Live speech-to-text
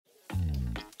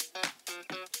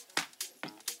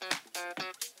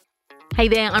Hey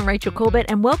there, I'm Rachel Corbett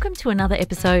and welcome to another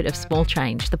episode of Small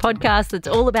Change, the podcast that's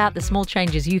all about the small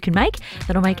changes you can make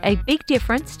that'll make a big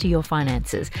difference to your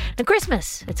finances. Now,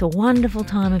 Christmas, it's a wonderful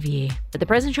time of year, but the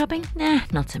present shopping?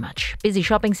 Not so much. Busy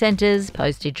shopping centres,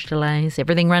 postage delays,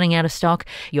 everything running out of stock,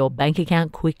 your bank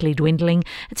account quickly dwindling.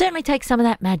 It certainly takes some of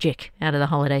that magic out of the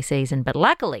holiday season, but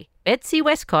luckily, Betsy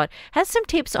Westcott has some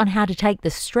tips on how to take the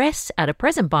stress out of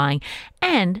present buying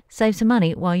and save some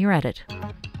money while you're at it.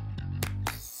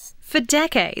 For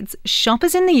decades,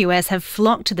 shoppers in the US have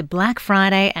flocked to the Black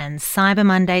Friday and Cyber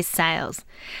Monday sales.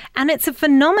 And it's a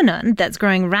phenomenon that's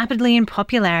growing rapidly in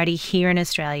popularity here in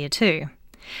Australia too.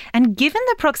 And given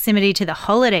the proximity to the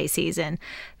holiday season,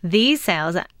 these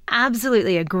sales are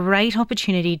absolutely a great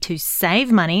opportunity to save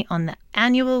money on the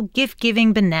annual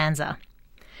gift-giving bonanza.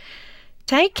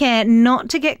 Take care not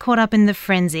to get caught up in the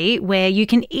frenzy where you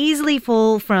can easily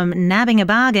fall from nabbing a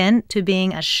bargain to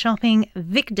being a shopping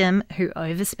victim who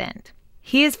overspent.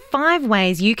 Here's 5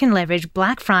 ways you can leverage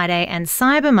Black Friday and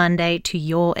Cyber Monday to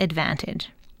your advantage.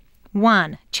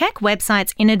 1. Check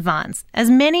websites in advance, as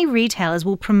many retailers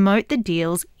will promote the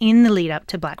deals in the lead up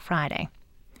to Black Friday.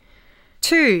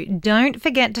 2. Don't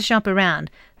forget to shop around.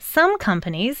 Some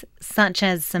companies, such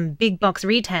as some big box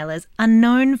retailers, are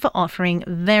known for offering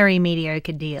very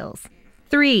mediocre deals.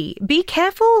 3. Be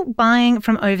careful buying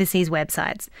from overseas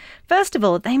websites. First of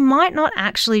all, they might not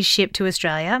actually ship to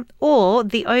Australia, or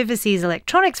the overseas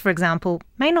electronics, for example,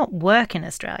 may not work in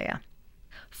Australia.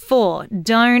 4.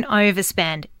 Don't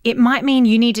overspend. It might mean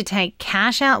you need to take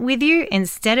cash out with you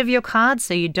instead of your card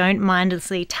so you don't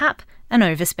mindlessly tap and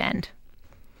overspend.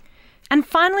 And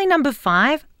finally, number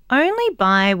 5, only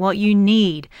buy what you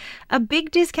need. A big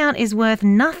discount is worth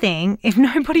nothing if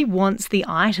nobody wants the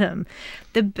item.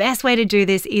 The best way to do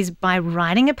this is by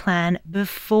writing a plan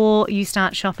before you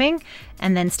start shopping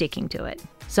and then sticking to it.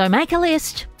 So make a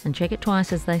list and check it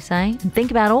twice, as they say, and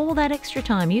think about all that extra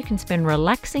time you can spend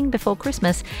relaxing before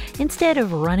Christmas instead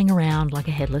of running around like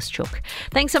a headless chook.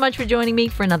 Thanks so much for joining me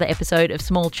for another episode of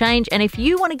Small Change. And if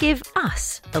you want to give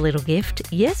us a little gift,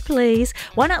 yes please,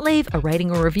 why not leave a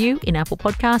rating or review in Apple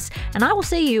Podcasts, and I will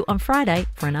see you on Friday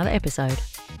for another episode.